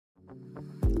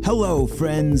Hello,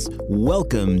 friends.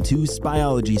 Welcome to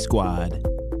Spyology Squad.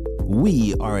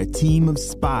 We are a team of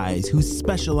spies who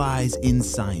specialize in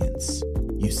science.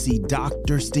 You see,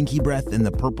 Dr. Stinky Breath and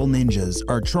the Purple Ninjas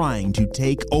are trying to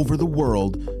take over the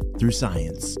world through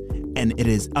science, and it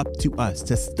is up to us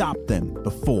to stop them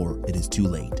before it is too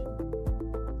late.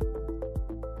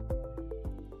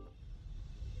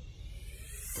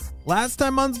 Last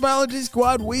time on Spyology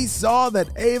Squad, we saw that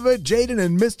Ava, Jaden,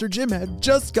 and Mr. Jim had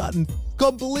just gotten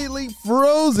completely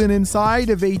frozen inside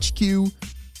of HQ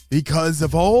because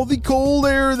of all the cold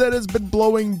air that has been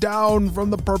blowing down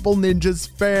from the Purple Ninjas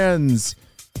fans.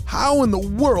 How in the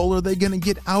world are they going to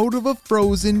get out of a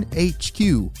frozen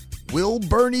HQ? Will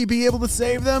Bernie be able to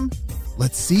save them?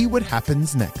 Let's see what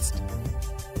happens next.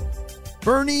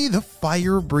 Bernie, the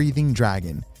fire-breathing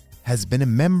dragon, has been a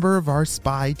member of our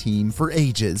spy team for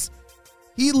ages.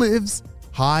 He lives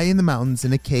high in the mountains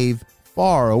in a cave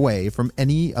far away from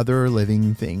any other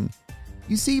living thing.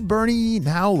 You see, Bernie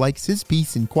now likes his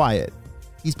peace and quiet.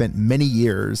 He spent many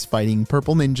years fighting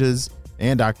Purple Ninjas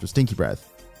and Dr. Stinky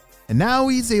Breath, and now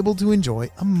he's able to enjoy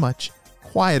a much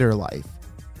quieter life.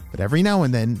 But every now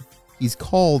and then, he's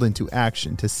called into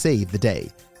action to save the day.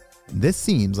 And this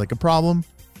seems like a problem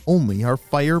only our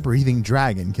fire-breathing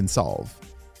dragon can solve.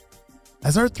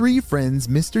 As our three friends,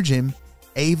 Mr. Jim,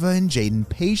 Ava, and Jaden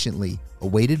patiently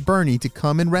awaited Bernie to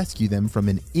come and rescue them from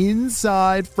an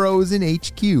inside frozen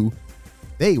HQ,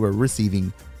 they were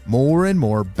receiving more and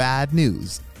more bad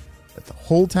news that the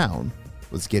whole town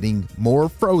was getting more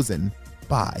frozen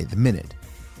by the minute.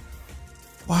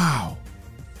 Wow,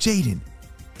 Jaden,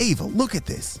 Ava, look at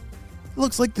this. It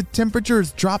looks like the temperature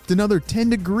has dropped another 10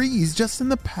 degrees just in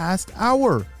the past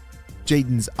hour.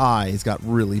 Jaden's eyes got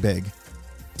really big.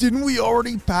 Didn't we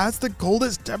already pass the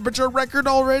coldest temperature record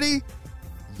already?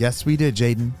 Yes, we did,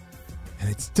 Jaden. And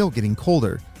it's still getting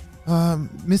colder.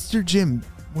 Mr. Jim,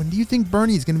 when do you think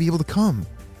Bernie's going to be able to come?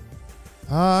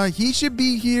 He should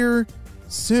be here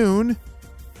soon.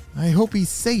 I hope he's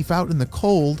safe out in the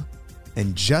cold.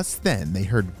 And just then they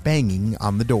heard banging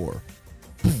on the door.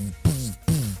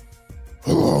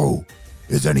 Hello?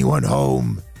 Is anyone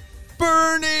home?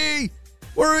 Bernie!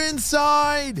 We're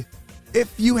inside!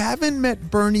 If you haven't met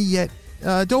Bernie yet,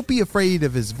 don't be afraid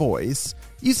of his voice.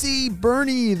 You see,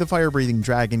 Bernie, the fire-breathing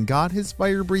dragon, got his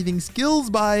fire-breathing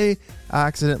skills by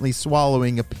accidentally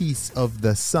swallowing a piece of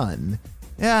the sun.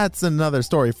 That's another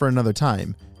story for another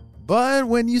time. But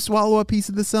when you swallow a piece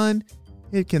of the sun,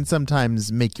 it can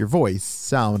sometimes make your voice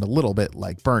sound a little bit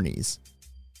like Bernie's.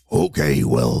 Okay,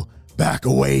 well, back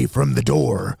away from the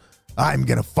door. I'm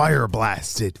gonna fire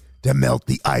blast it to melt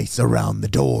the ice around the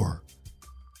door.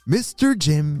 Mr.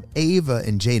 Jim, Ava,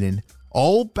 and Jaden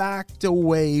all backed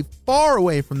away, far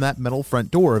away from that metal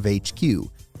front door of HQ,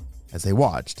 as they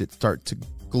watched it start to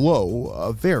glow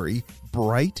a very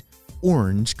bright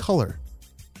orange color.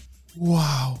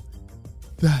 Wow,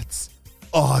 that's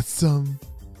awesome.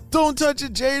 Don't touch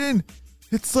it, Jaden.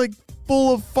 It's like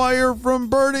full of fire from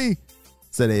Bernie,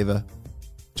 said Ava.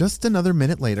 Just another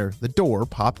minute later, the door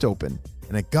popped open,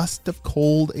 and a gust of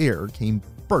cold air came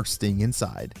bursting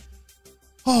inside.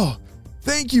 Oh,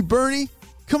 thank you, Bernie.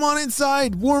 Come on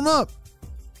inside, warm up.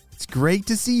 It's great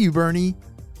to see you, Bernie,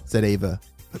 said Ava.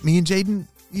 But me and Jaden,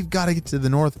 we've got to get to the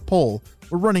North Pole.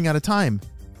 We're running out of time.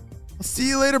 I'll see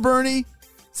you later, Bernie,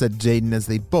 said Jaden as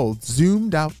they both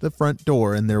zoomed out the front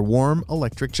door in their warm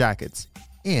electric jackets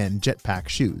and jetpack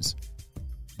shoes.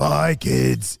 Bye,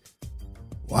 kids.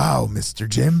 Wow, Mr.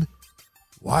 Jim.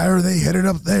 Why are they headed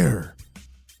up there?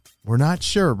 We're not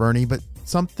sure, Bernie, but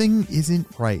something isn't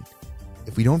right.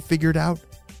 If we don't figure it out,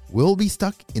 we'll be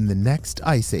stuck in the next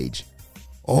ice age.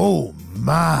 Oh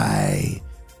my,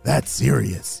 that's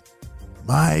serious.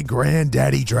 My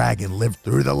granddaddy dragon lived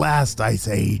through the last ice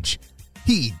age.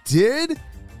 He did?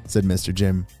 Said Mr.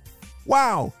 Jim.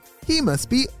 Wow, he must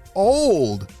be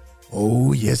old.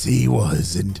 Oh, yes, he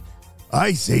was, and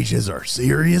ice ages are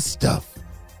serious stuff.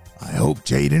 I hope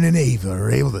Jaden and Ava are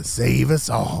able to save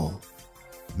us all.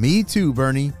 Me too,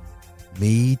 Bernie.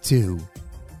 Me too.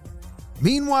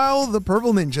 Meanwhile, the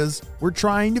Purple Ninjas were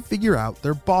trying to figure out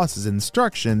their boss's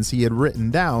instructions he had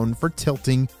written down for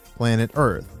tilting planet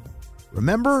Earth.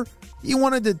 Remember, he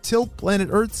wanted to tilt planet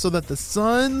Earth so that the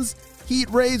sun's heat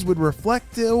rays would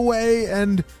reflect away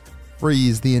and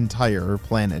freeze the entire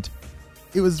planet.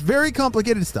 It was very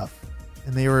complicated stuff,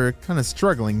 and they were kind of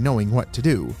struggling knowing what to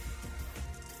do.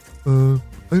 I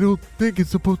don't think it's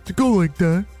supposed to go like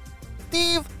that.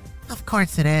 Steve, of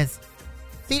course it is.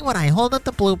 See, when I hold up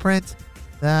the blueprint,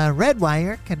 the red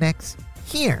wire connects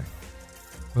here.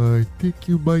 I think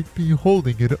you might be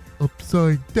holding it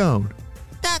upside down.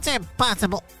 That's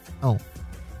impossible. Oh.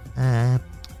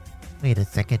 Wait a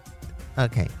second.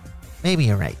 Okay, maybe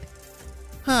you're right.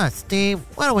 Huh, Steve,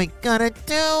 what are we gonna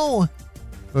do?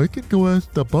 I can go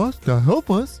ask the boss to help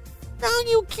us. No,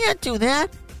 you can't do that.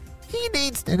 He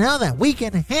needs to know that we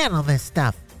can handle this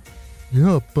stuff.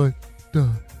 Yeah, but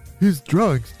his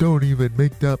drugs don't even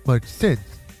make that much sense.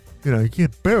 And I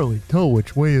can barely tell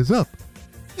which way is up.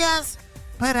 Yes,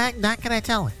 but I'm not gonna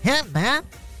tell him that.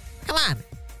 Come on,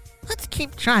 let's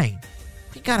keep trying.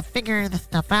 We gotta figure this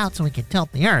stuff out so we can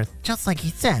tilt the earth, just like he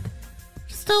said.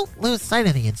 Just don't lose sight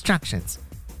of the instructions.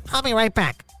 I'll be right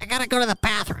back. I gotta go to the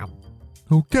bathroom.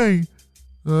 Okay.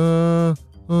 But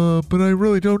I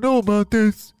really don't know about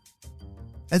this.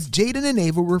 As Jaden and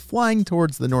Ava were flying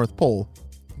towards the North Pole,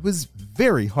 it was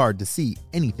very hard to see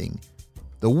anything.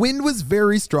 The wind was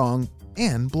very strong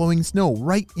and blowing snow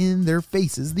right in their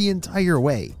faces the entire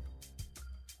way.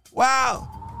 Wow!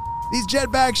 These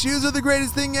jetpack shoes are the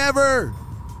greatest thing ever!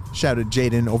 Shouted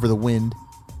Jaden over the wind.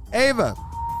 Ava,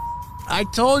 I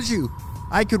told you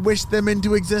I could wish them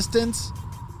into existence.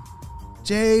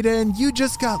 Jaden, you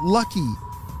just got lucky,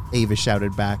 Ava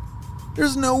shouted back.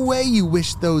 There's no way you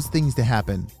wish those things to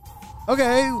happen.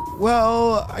 Okay,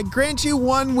 well, I grant you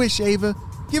one wish, Ava.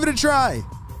 Give it a try.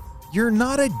 You're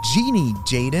not a genie,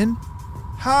 Jaden.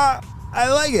 Ha!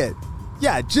 I like it.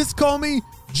 Yeah, just call me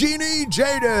Genie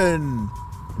Jaden.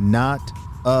 Not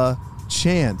a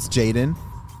chance, Jaden.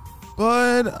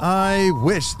 But I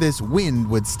wish this wind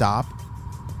would stop.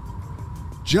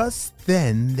 Just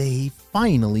then, they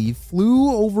finally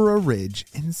flew over a ridge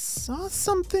and saw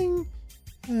something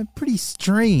pretty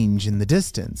strange in the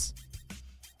distance.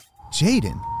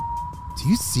 Jaden, do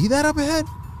you see that up ahead?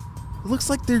 It looks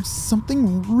like there's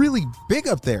something really big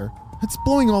up there. It's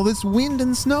blowing all this wind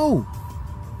and snow.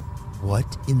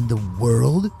 What in the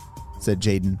world? Said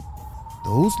Jaden.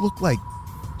 Those look like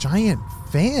giant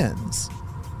fans.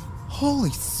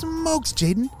 Holy smokes,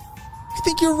 Jaden. I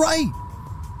think you're right.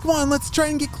 Come on, let's try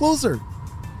and get closer.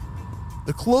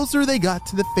 The closer they got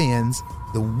to the fans,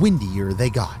 the windier they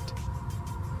got.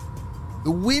 The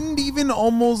wind even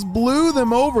almost blew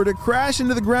them over to crash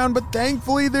into the ground, but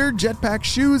thankfully their jetpack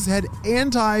shoes had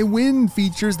anti-wind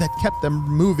features that kept them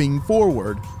moving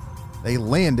forward. They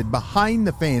landed behind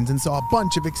the fans and saw a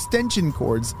bunch of extension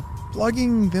cords,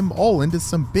 plugging them all into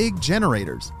some big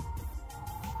generators.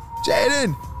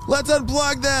 Jaden, let's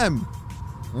unplug them!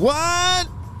 What?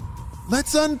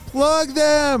 Let's unplug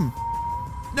them!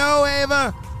 No,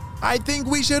 Ava! I think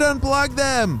we should unplug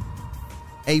them!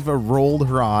 Ava rolled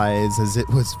her eyes as it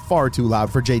was far too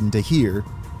loud for Jaden to hear.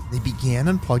 They began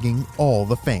unplugging all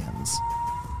the fans.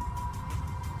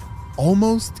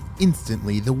 Almost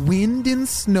instantly, the wind and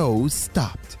snow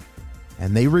stopped,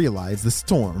 and they realized the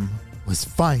storm was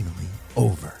finally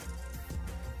over.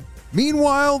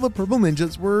 Meanwhile, the Purple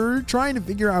Ninjas were trying to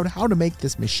figure out how to make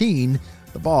this machine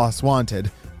the boss wanted.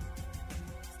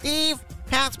 Steve,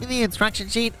 pass me the instruction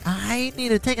sheet. I need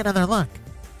to take another look.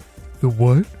 The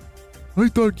what? I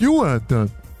thought you had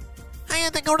them. I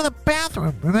had to go to the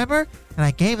bathroom, remember? And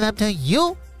I gave them to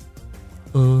you?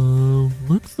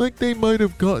 Looks like they might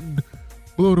have gotten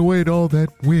blown away in all that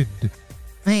wind.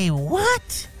 They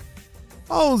what?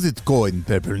 How's it going,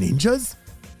 Purple Ninjas?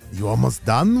 You almost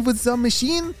done with the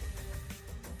machine?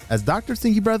 As Dr.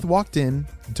 Stinky Breath walked in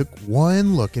and took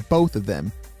one look at both of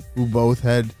them, who both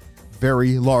had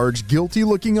very large,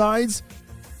 guilty-looking eyes,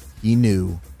 he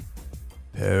knew.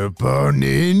 Purple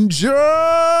Ninjas!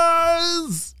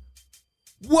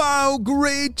 Wow,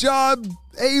 great job,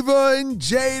 Ava and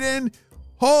Jaden.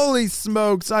 Holy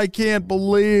smokes, I can't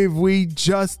believe we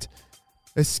just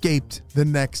escaped the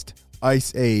next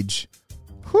ice age.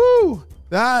 Whew,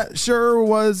 that sure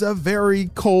was a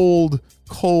very cold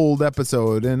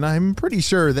episode, and I'm pretty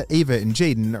sure that Ava and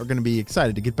Jaden are going to be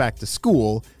excited to get back to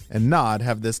school and not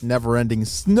have this never-ending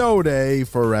snow day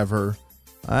forever.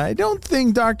 I don't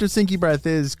think Dr. Stinky Breath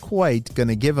is quite going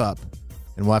to give up,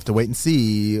 and we'll have to wait and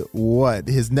see what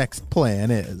his next plan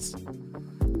is.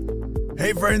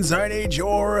 Hey friends, I need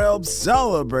your help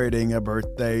celebrating a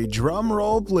birthday. Drum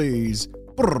roll, please.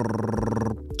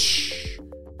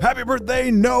 Happy birthday,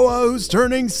 Noah, who's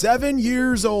turning 7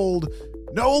 years old.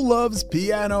 Noah loves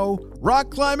piano,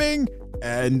 rock climbing,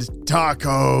 and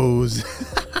tacos.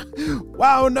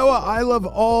 Wow, Noah, I love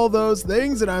all those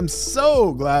things, and I'm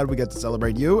so glad we get to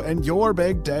celebrate you and your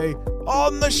big day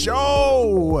on the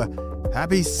show.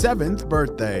 Happy 7th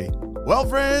birthday. Well,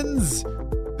 friends,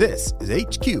 this is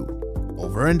HQ,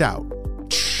 over and out.